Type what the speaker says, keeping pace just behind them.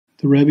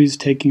The Rebbe is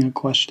taking a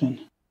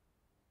question.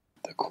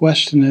 The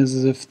question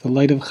is if the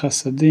light of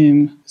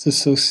Chasadim is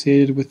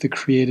associated with the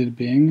created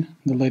being,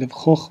 the light of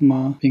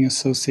Chochmah being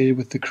associated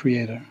with the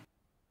Creator.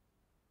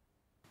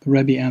 The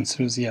Rebbe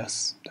answers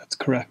yes, that's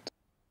correct.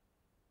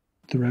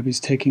 The Rebbe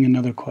is taking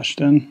another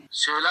question.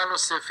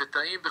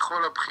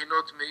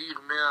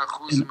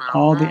 In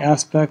all the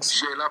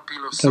aspects,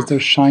 does there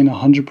shine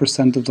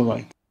 100% of the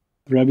light?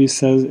 The Rebbe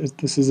says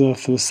this is a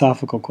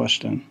philosophical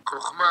question.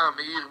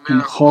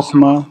 In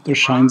Chochmah, there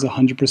shines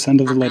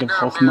 100% of the light of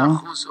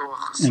Chochmah,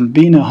 and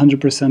Bina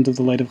 100% of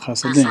the light of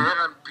Chasadim.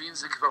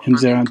 In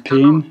Zeir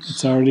Anpin,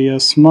 it's already a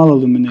small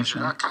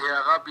illumination,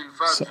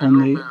 so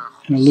only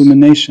an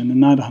illumination and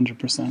not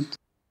 100%.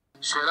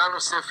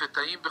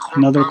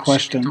 Another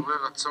question,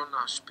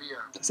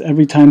 does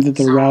every time that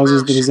there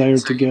arouses the desire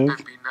to give,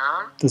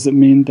 does it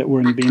mean that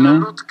we're in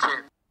Bina?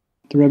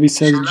 The Rebbe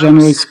says,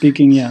 generally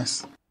speaking,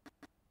 yes.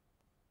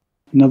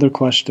 Another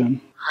question,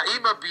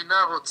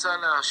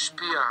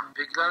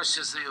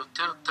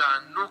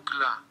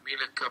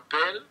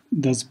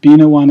 does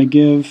Bina want to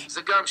give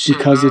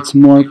because it's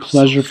more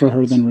pleasure for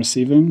her than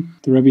receiving?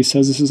 The Rebbe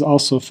says this is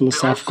also a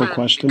philosophical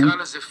question.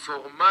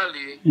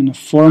 In a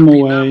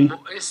formal way,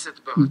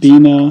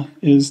 Bina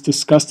is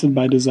disgusted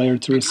by desire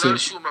to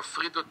receive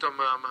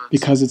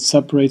because it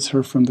separates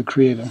her from the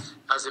Creator.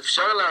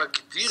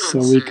 So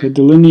we could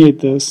delineate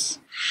this,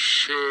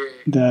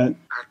 that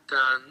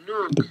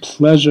the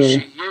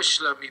pleasure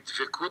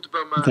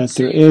that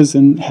there is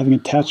in having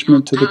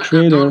attachment to the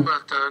Creator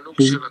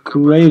is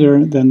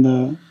greater than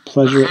the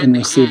pleasure in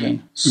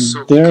receiving.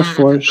 And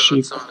therefore,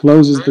 she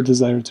closes the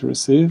desire to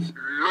receive,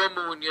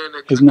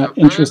 is not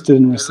interested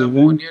in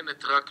receiving,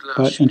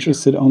 but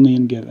interested only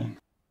in giving.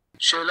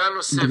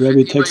 The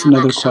Rebbe takes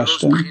another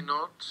question.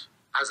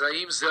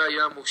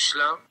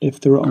 If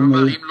there were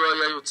only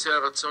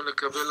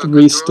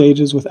 3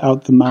 stages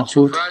without the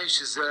Malchut,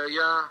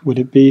 would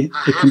it be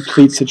a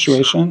complete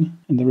situation?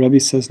 And the Rebbe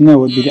says no, it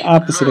would be the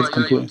opposite of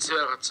complete.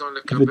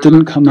 If it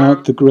didn't come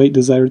out the great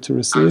desire to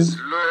receive,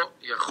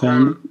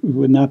 then we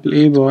would not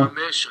be able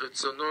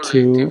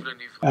to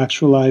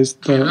actualize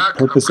the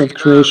purpose of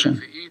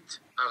creation.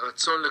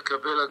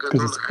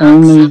 Because it's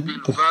only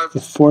the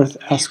 4th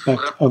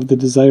aspect of the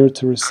desire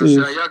to receive,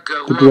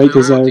 the great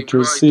desire to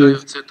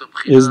receive,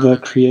 is the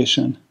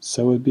creation.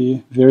 So it would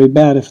be very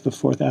bad if the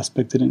 4th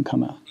aspect didn't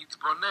come out.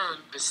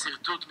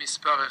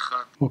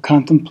 We'll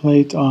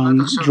contemplate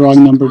on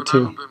drawing number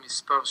 2.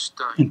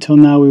 Until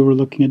now we were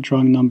looking at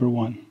drawing number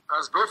 1.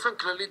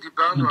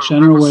 In a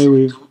general way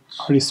we've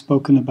already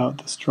spoken about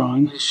this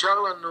drawing,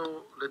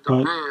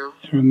 but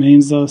it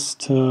remains us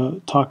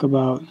to talk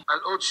about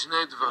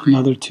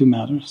another 2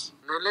 matters.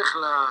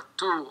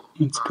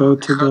 Let's go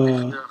to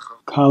the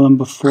column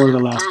before the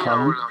last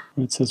column,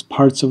 where it says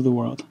parts of the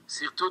world.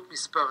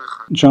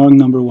 Drawing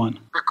number 1.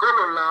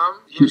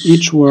 In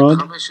each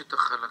world,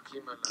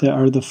 there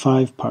are the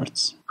 5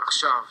 parts.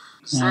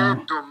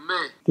 Now,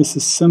 this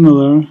is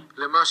similar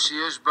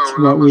to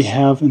what we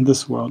have in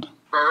this world.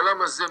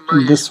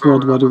 In this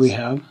world, what do we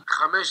have?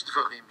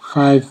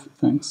 5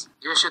 things.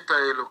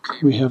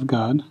 We have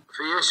God,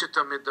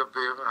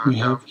 we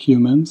have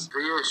humans,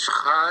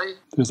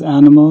 there's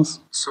animals,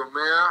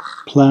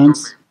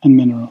 plants, and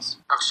minerals.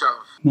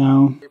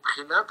 Now,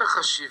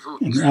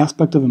 in the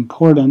aspect of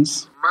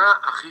importance,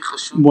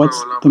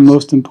 what's the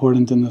most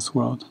important in this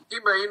world?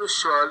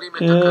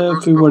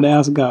 If we were to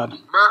ask God,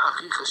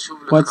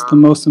 what's the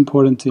most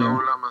important to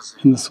you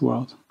in this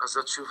world?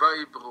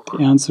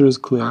 The answer is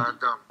clear.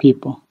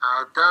 People.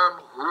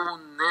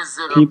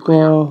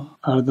 People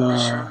are the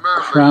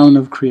crown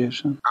of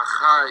creation.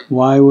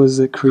 Why was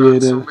it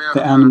created,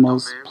 the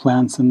animals,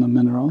 plants, and the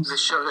minerals?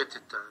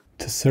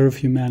 To serve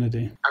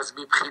humanity.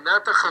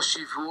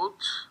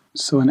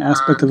 So an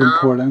aspect of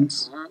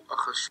importance,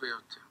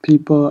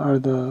 people are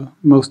the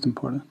most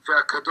important.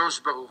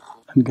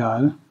 And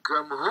God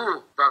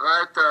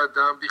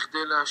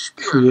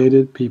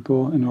created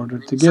people in order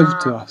to give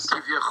to us.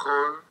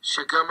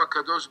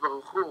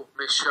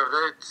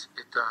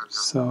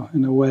 So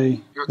in a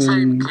way,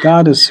 then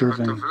God is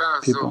serving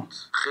people.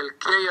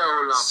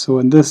 So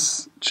in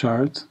this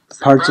chart,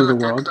 parts of the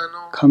world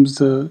comes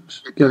to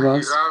give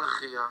us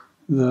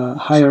the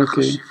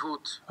hierarchy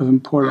of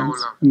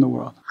importance in the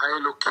world.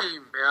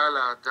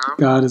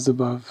 God is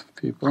above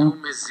people,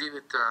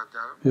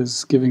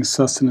 is giving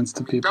sustenance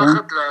to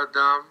people,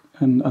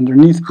 and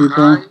underneath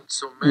people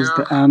is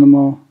the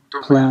animal,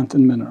 plant,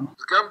 and mineral.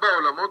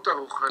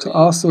 So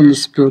also in the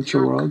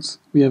spiritual worlds,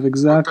 we have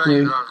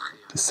exactly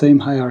the same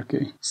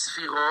hierarchy.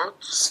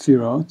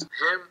 Sefirot,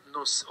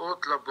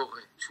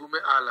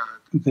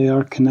 they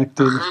are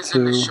connected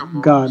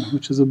to God,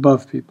 which is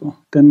above people.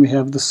 Then we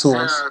have the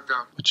souls,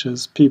 which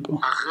is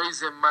people.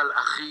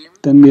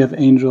 Then we have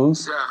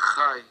angels,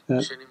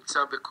 that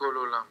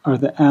are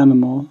the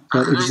animal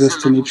that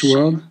exists in each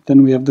world.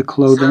 Then we have the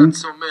clothing,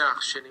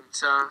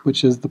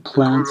 which is the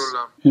plants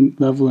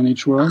level in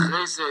each world.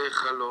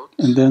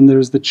 And then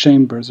there's the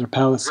chambers or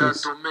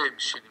palaces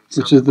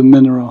which is the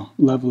mineral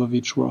level of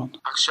each world.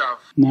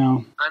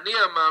 Now, I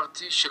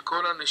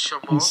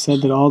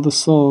said that all the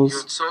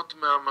souls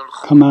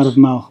come out of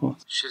Malchut.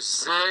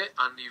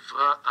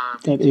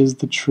 That is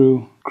the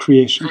true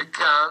creation.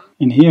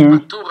 And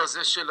here,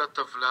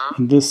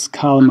 in this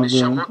column of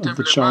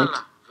the chart,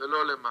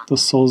 the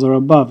souls are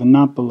above and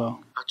not below.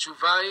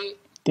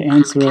 The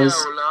answer is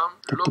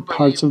that the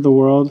parts of the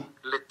world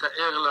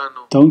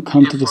don't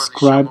come to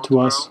describe to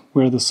us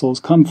where the souls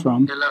come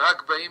from, but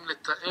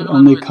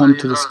only come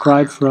to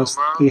describe for us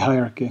the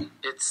hierarchy,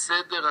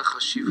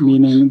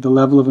 meaning the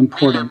level of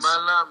importance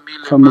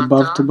from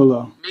above to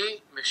below.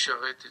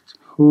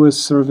 Who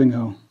is serving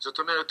who?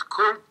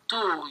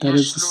 That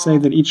is to say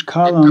that each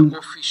column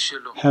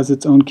has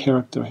its own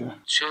character here.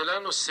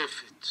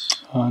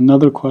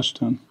 Another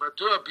question.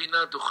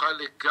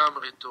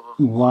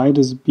 Why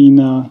does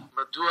Bina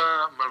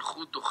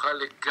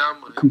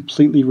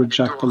completely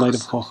reject the light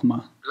of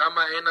Chokhmah?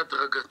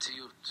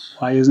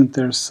 Why isn't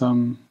there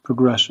some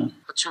progression?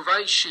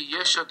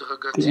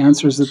 The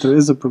answer is that there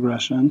is a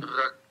progression,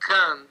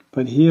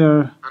 but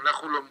here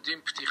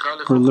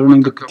we're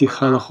learning the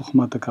Peticha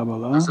LeChochmat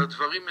HaKabbalah,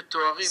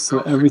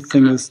 so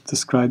everything is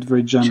described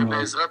very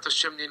generally.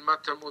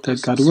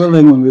 That God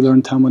willing, when we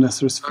learn Talmud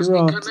Eser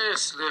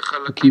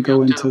HaSefirot, we can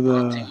go into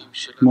the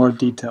more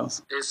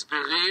details.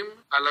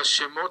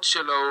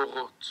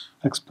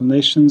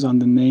 Explanations on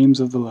the names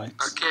of the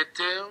lights.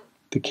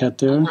 The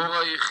Keter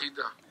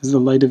is the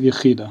light of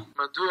Yehudah.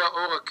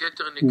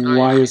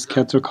 Why is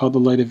Keter called the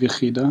light of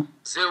Yehudah?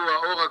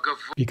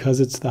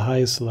 Because it's the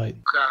highest light.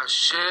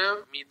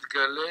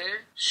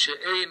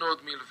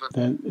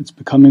 That it's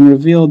becoming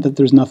revealed that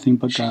there's nothing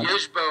but God.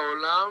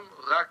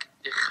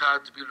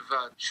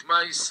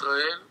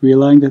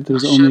 Realizing that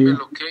there's only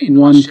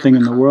one thing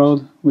in the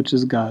world, which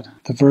is God.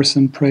 The verse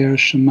in prayer,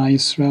 Shema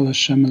Yisrael,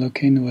 Hashem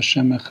Elokeinu,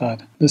 Hashem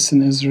Echad.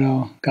 Listen,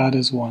 Israel, God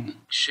is one.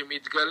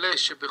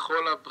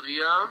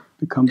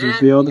 Becomes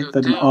revealed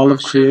that in all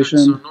of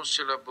creation,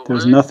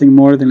 there's nothing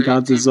more than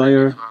God's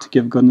desire to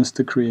give goodness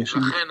to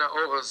creation.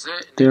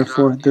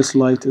 Therefore, this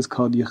light is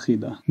called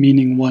Yehudah,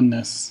 meaning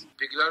oneness.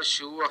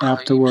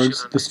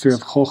 Afterwards, the sphere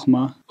of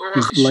Chokhmah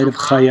is the light of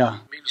Chaya,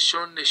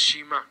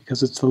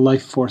 because it's the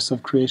life force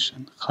of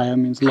creation. Chaya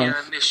means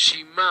life.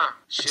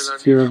 The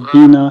sphere of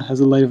Bina has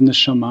a light of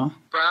Neshama,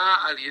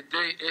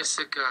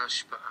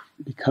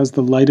 because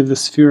the light of the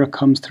sphere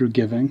comes through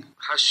giving.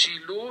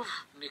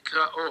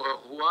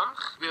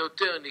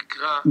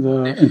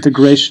 The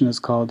integration is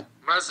called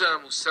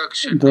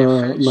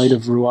the light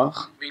of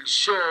Ruach,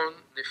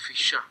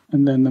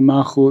 and then the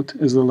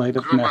Malchut is the light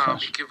of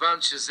Nefesh.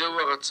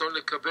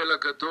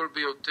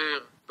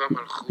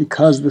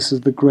 Because this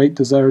is the great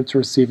desire to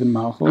receive in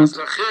Malchut,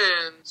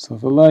 so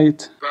the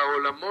light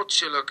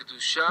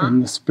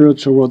in the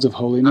spiritual worlds of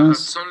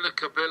holiness,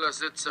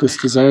 this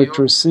desire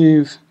to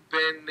receive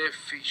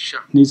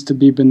needs to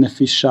be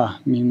benefisha,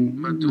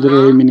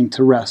 literally meaning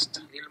to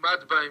rest.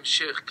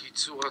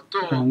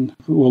 And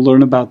we'll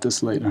learn about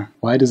this later.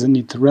 Why does it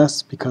need to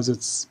rest? Because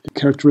its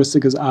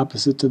characteristic is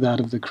opposite to that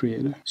of the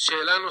Creator.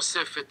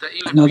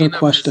 Another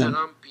question.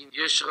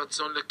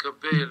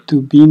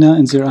 Do Bina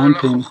and Zeir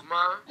Anpin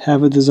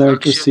have a desire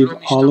to receive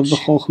all of the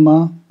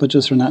Chokhmah, but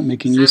just are not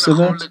making use of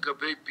it?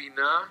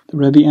 The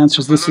Rebbe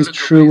answers this is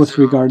true with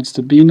regards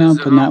to Bina,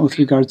 but not with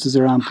regards to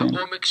Zeir Anpin.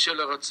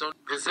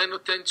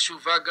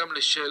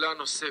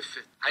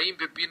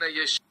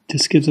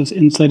 This gives us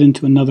insight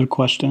into another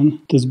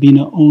question. Does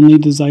Bina only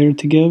desire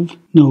to give?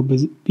 No, but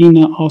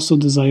Bina also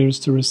desires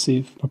to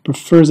receive, but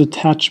prefers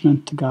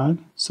attachment to God,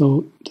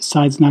 so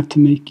decides not to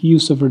make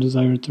use of her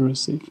desire to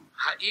receive.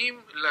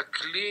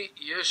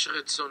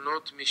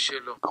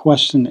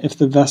 Question, if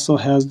the vessel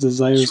has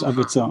desires of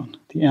its own.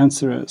 The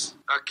answer is,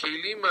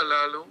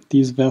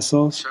 these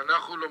vessels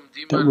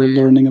that we're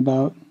learning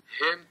about,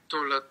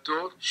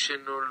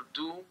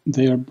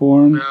 they are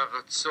born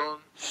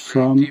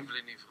from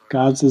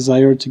God's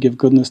desire to give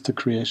goodness to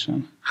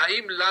creation.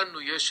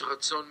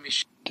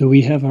 Do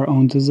we have our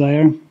own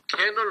desire?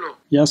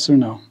 Yes or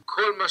no?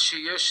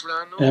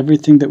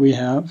 Everything that we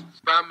have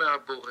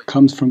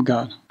comes from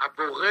God.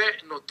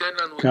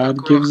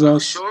 God gives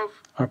us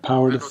our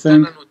power to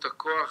think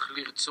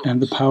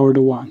and the power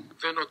to want,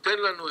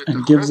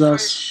 and gives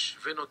us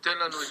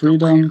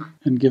freedom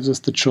and gives us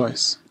the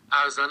choice.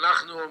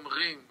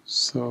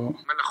 So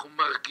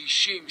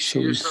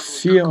we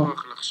feel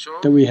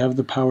that we have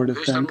the power to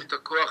think,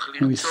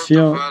 and we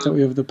feel that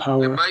we have the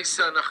power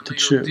to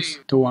choose,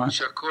 to want.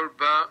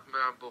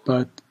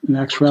 But in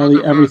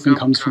actuality, everything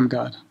comes from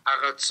God.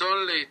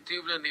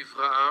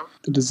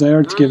 The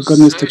desire to give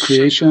goodness to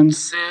creation,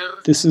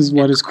 this is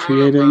what is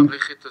creating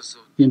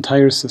the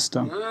entire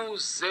system.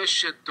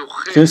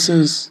 This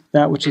is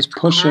that which is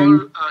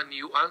pushing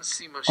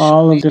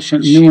all of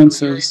different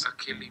nuances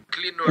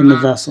in the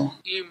vessel.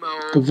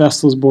 The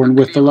vessel is born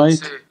with the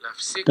light,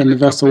 then the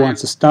vessel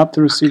wants to stop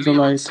to receive the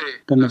light,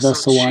 then the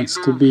vessel wants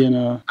to be in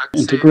an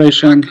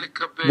integration,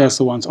 the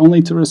vessel wants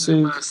only to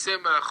receive.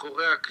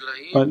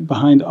 But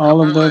behind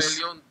all of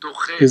this,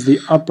 is the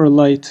upper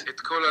light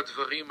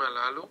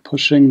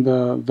pushing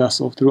the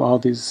vessel through all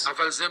these.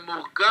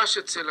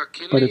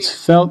 But it's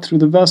felt through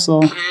the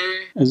vessel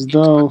as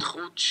though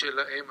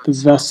the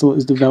vessel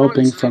is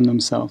developing from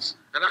themselves.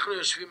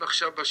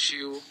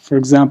 For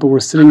example, we're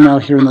sitting now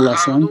here in the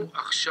lesson.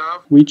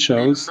 We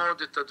chose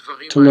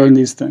to learn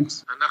these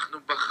things.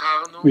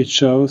 We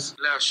chose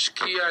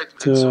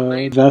to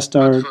invest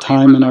our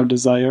time and our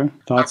desire,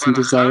 thoughts and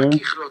desire.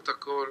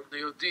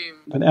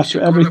 But after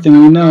everything,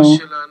 we know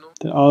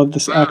that all of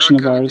this action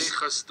of ours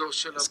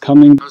is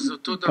coming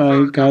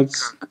by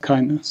God's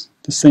kindness.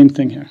 The same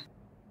thing here.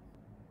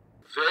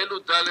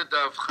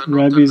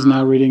 Rebbe is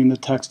now reading in the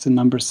text in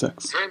number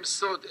 6.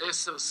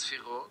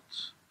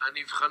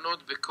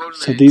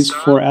 So these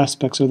 4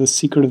 aspects are the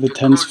secret of the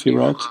 10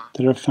 Sefirot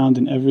that are found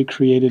in every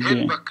created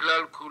being.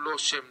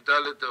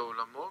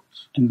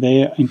 And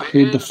they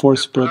include the 4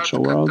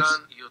 spiritual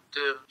worlds.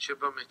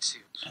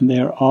 And they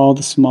are all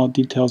the small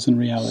details in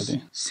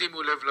reality.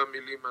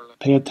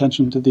 Pay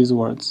attention to these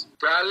words.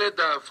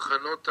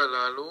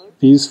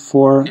 These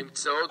 4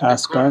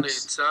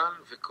 aspects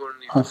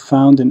are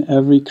found in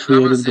every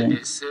created being.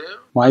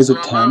 Why is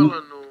it 10?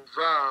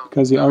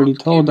 Because he already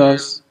told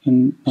us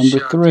in number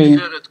 3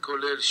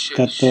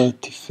 that the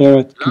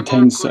Tiferet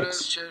contains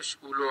 6.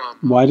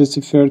 Why does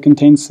Tiferet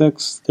contain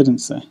 6? Didn't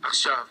say.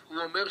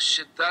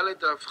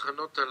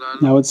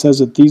 Now it says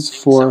that these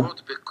 4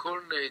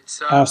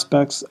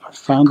 aspects are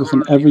found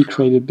within every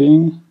created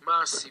being.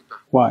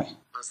 Why?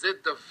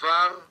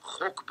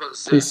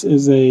 This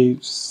is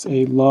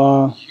a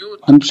law,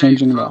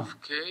 unchanging law.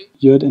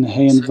 Yud and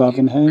Hey and Vav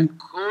and Hey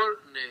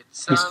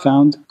is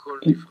found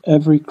in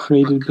every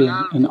created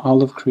being, in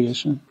all of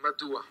creation.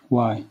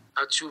 Why?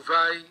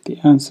 The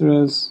answer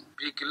is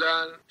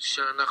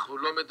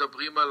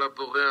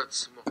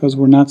because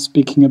we're not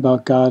speaking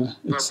about God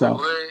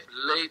itself.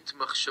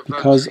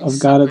 Because of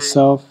God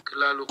itself,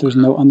 there's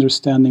no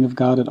understanding of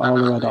God at all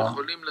or at all.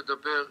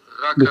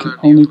 We can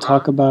only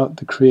talk about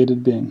the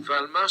created being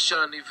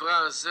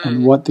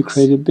and what the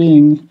created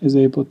being is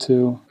able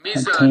to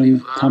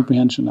attain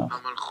comprehension of.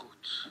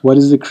 What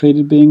is the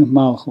created being?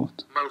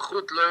 Malchut.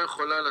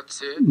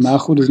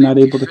 Malchut is not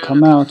able to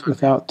come out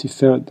without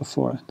Tiferet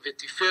before it.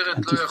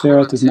 And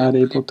Tiferet is not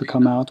able to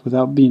come out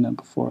without Bina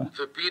before it.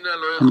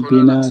 And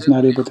Bina is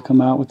not able to come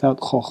out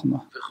without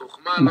Chochmah.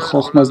 And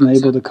Chochmah is not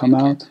able to come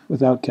out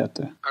without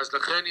Keter.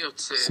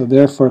 So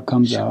therefore it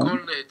comes out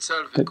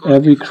that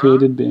every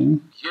created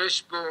being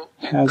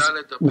has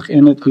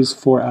within it these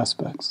 4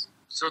 aspects.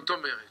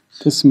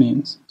 This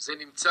means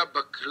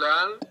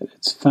that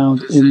it's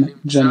found in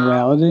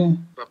generality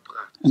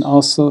and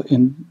also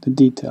in the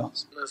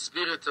details.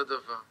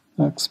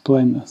 I'll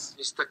explain this.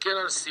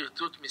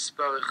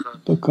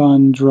 Look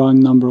on drawing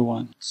number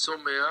 1.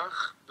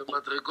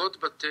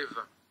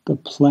 The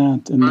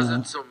plant in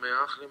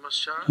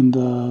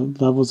the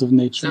levels of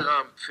nature.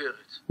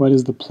 What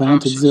is the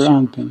plant? It's Zir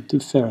Anpin,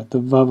 Tiferet, the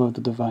Vav of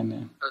the divine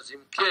name.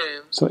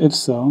 So if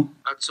so,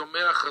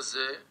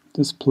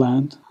 this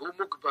plant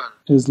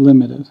is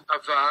limited,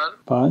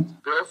 but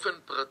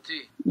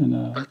in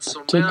a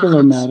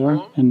particular matter,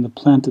 in the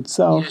plant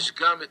itself,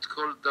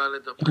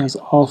 it has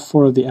all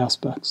 4 of the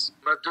aspects.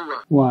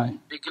 Why?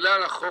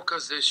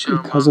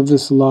 Because of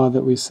this law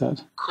that we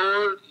said.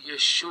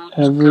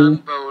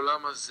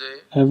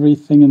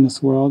 Everything in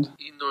this world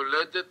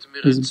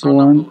is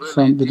born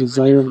from the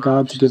desire of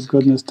God to give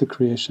goodness to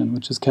creation,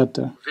 which is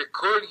Keter.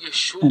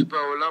 And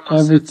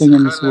everything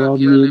in this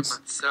world needs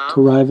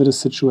to arrive at a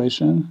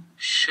situation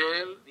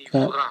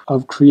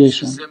of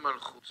creation,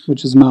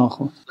 which is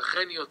Malchut.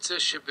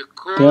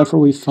 Therefore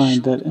we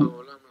find that in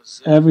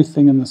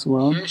everything in this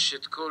world,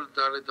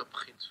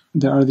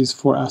 there are these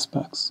 4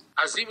 aspects.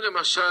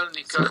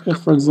 So if,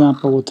 for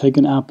example, we'll take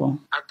an apple.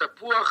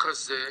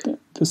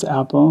 This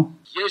apple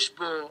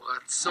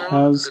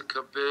has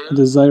a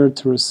desire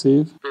to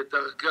receive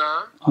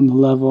on the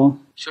level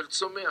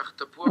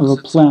of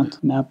a plant.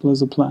 An apple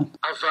is a plant.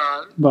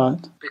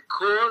 But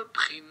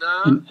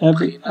in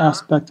every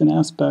aspect and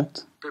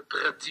aspect,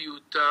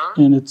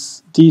 in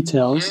its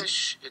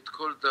details,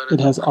 it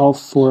has all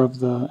 4 of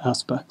the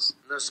aspects.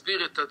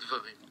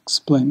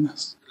 Explain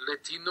this.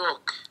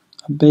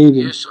 A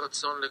baby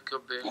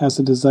has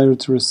a desire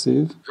to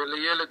receive,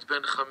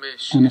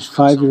 and a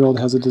 5-year-old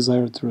has a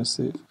desire to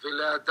receive,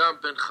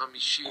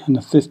 and a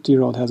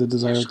 50-year-old has a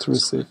desire to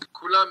receive.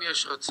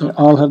 They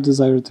all have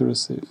desire to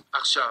receive.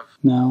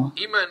 Now,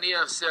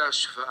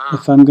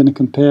 if I'm going to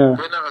compare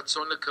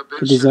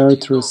the desire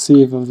to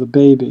receive of the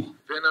baby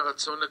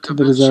to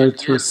the desire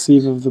to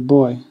receive of the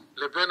boy,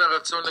 to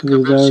the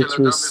desire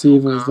to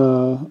receive of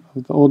the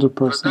older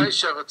person.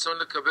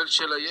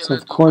 So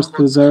of course the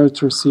desire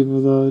to receive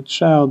of the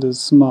child is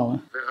smaller,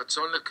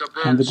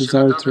 and the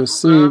desire to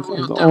receive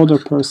of the older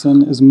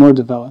person is more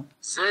developed.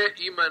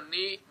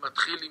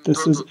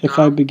 This is if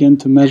I begin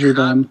to measure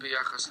them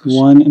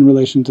one in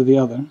relation to the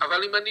other.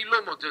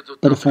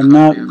 But if I'm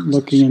not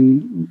looking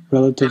in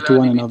relative to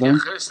one another,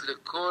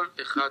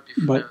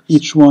 but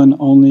each one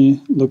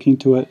only looking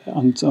to it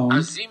on its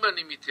own, so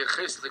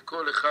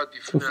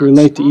if we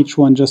relate to each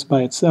one just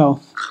by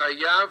itself,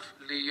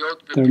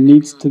 there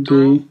needs to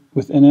be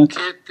within it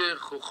Keter,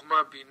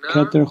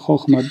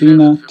 Chochma,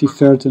 Bina,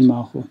 Tiferet, and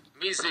Malchut.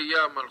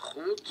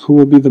 Who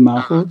will be the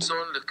Malchut?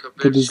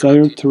 The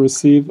desire to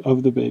receive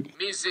of the baby.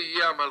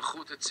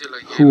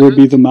 Who will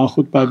be the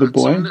Malchut by the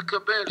boy?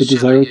 The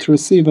desire to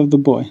receive of the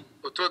boy.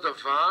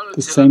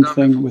 The same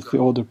thing with the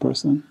older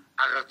person.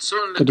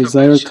 The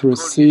desire to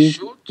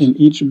receive in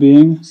each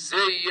being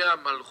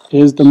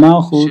is the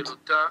Malchut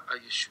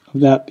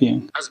of that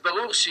being.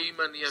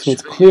 So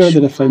it's clear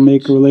that if I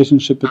make a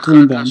relationship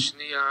between them,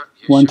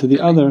 one to the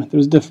other,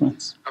 there's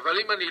difference.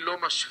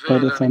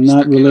 But if I'm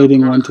not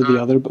relating one to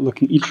the other, but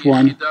looking each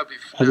one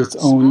as its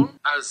own,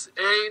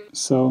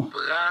 so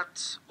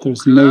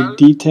there's no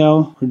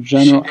detail or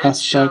general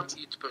aspect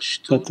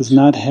that does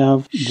not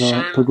have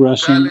the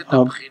progression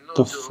of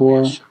the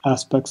four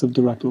aspects of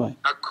direct light.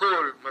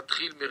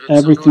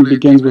 Everything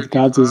begins with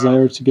God's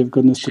desire to give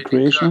goodness to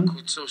creation,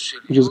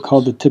 which is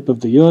called the tip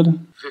of the Yud,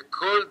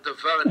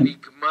 and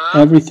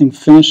everything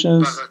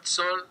finishes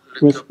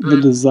with the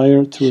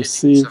desire to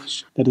receive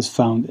that is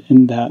found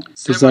in that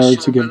desire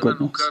to give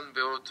goodness.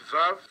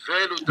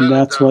 And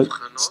that's what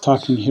it's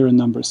talking here in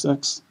number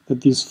 6,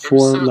 that these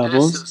 4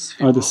 levels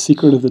are the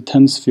secret of the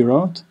 10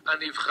 Sefirot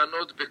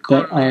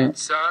that are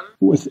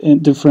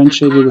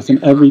differentiated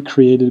within every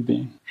created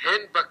being.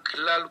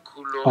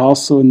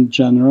 Also,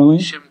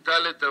 generally,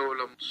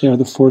 they are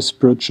the 4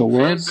 spiritual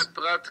worlds,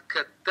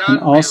 and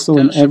also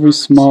in every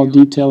small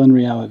detail in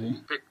reality.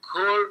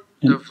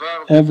 In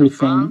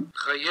everything,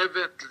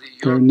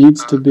 there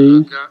needs to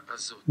be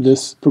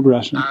this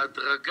progression.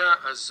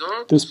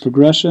 This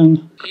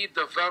progression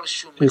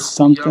is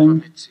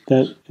something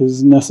that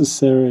is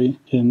necessary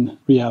in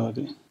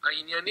reality.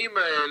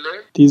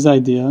 These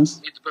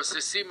ideas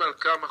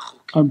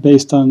are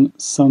based on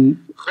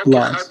some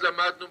laws.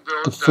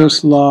 The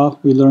first law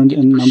we learned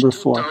in number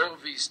 4,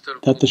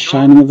 that the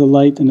shining of the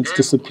light and its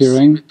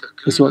disappearing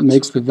is what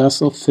makes the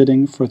vessel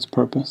fitting for its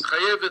purpose.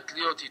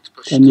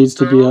 There needs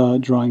to be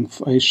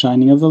a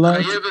shining of the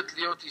light,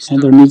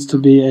 and there needs to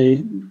be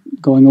a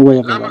going away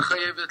of the light.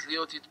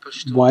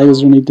 Why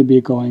does there need to be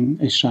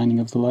a shining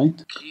of the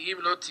light?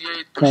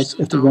 Because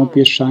if there won't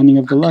be a shining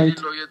of the light,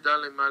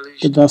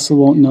 the vessel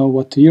won't know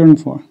what to yearn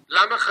for.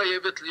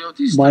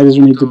 Why does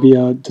there need to be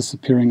a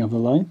disappearing of the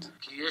light?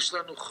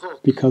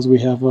 Because we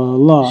have a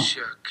law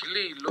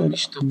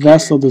that the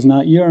vessel does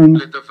not yearn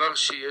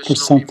for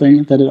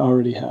something that it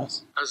already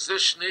has.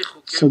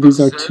 So these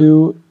are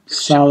 2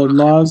 solid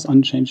laws,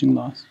 unchanging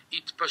laws.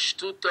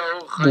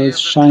 The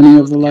shining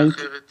of the light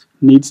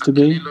needs to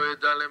be,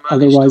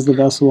 otherwise the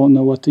vessel won't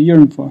know what to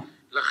yearn for.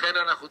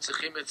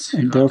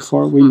 And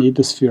therefore we need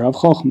the sphere of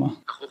Chochma.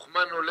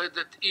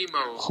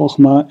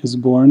 Chochma is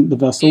born, the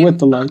vessel with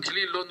the light.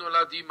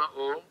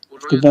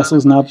 If the vessel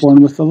is not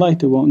born with the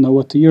light, it won't know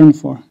what to yearn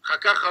for.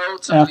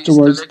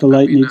 Afterwards, the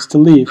light needs to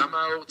leave.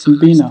 In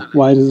Bina,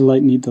 why does the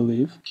light need to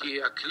leave?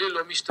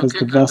 Because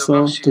the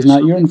vessel does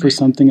not yearn for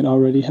something it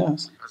already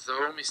has.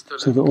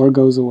 So the ore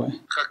goes away.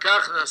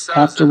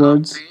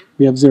 Afterwards,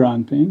 we have Zir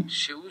Anpin,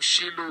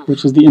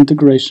 which is the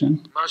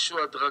integration,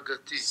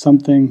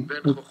 something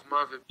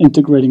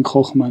integrating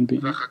Chochma and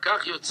Bina.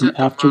 And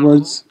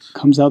afterwards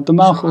comes out the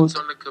Malchut,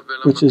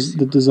 which is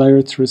the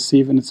desire to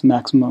receive in its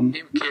maximum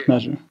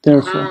measure.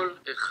 Therefore,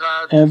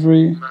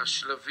 every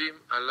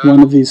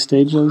one of these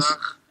stages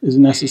is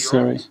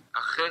necessary.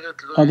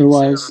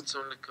 Otherwise,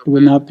 it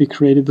would not be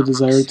created the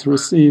desire to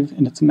receive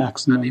in its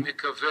maximum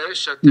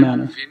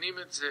manner.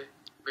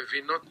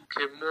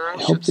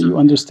 I hope that you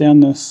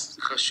understand this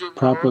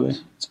properly.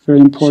 It's very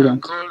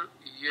important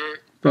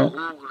that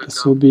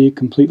this will be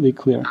completely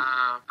clear.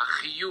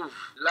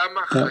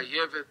 That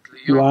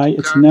why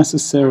it's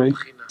necessary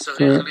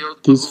for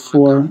these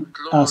 4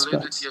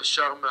 aspects.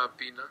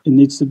 It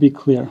needs to be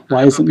clear.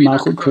 Why isn't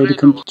Malchut created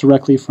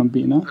directly from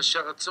Bina?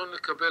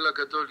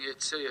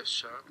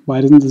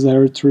 Why doesn't the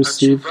desire to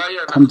receive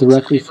come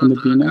directly from the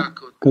Bina?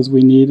 Because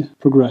we need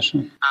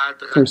progression.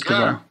 First of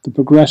all, the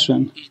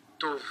progression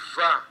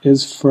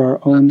is for our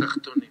own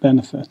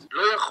benefit.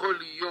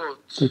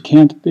 There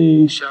can't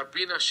be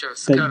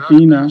that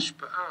Bina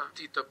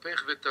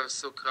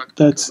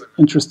that's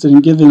interested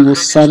in giving will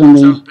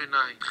suddenly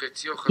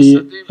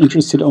be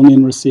interested only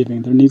in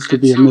receiving. There needs to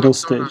be a middle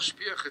stage.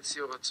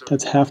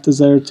 That's half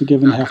desire to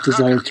give and half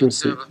desire to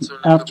receive. And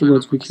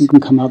afterwards we can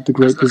come out the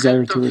great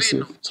desire to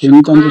receive. So we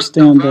need to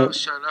understand that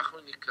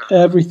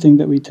everything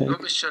that we take,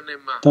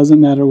 doesn't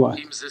matter what,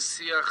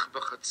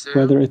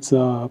 whether it's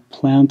a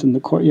plant in the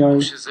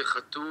courtyard,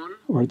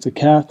 or it's a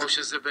cat,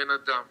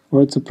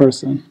 or it's a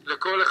person.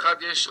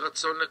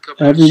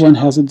 Everyone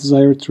has a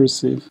desire to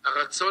receive,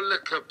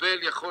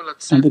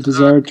 and the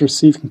desire to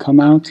receive can come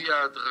out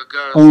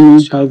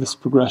only by this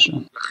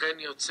progression.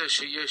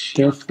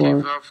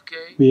 Therefore,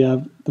 we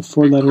have the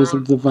 4 letters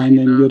of the divine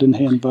name Yud and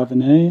He and Vav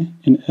and He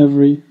in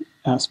every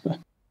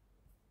aspect.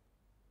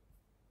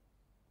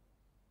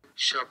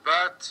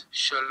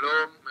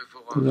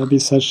 The Rebbe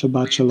says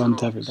Shabbat Shalom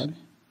to everybody.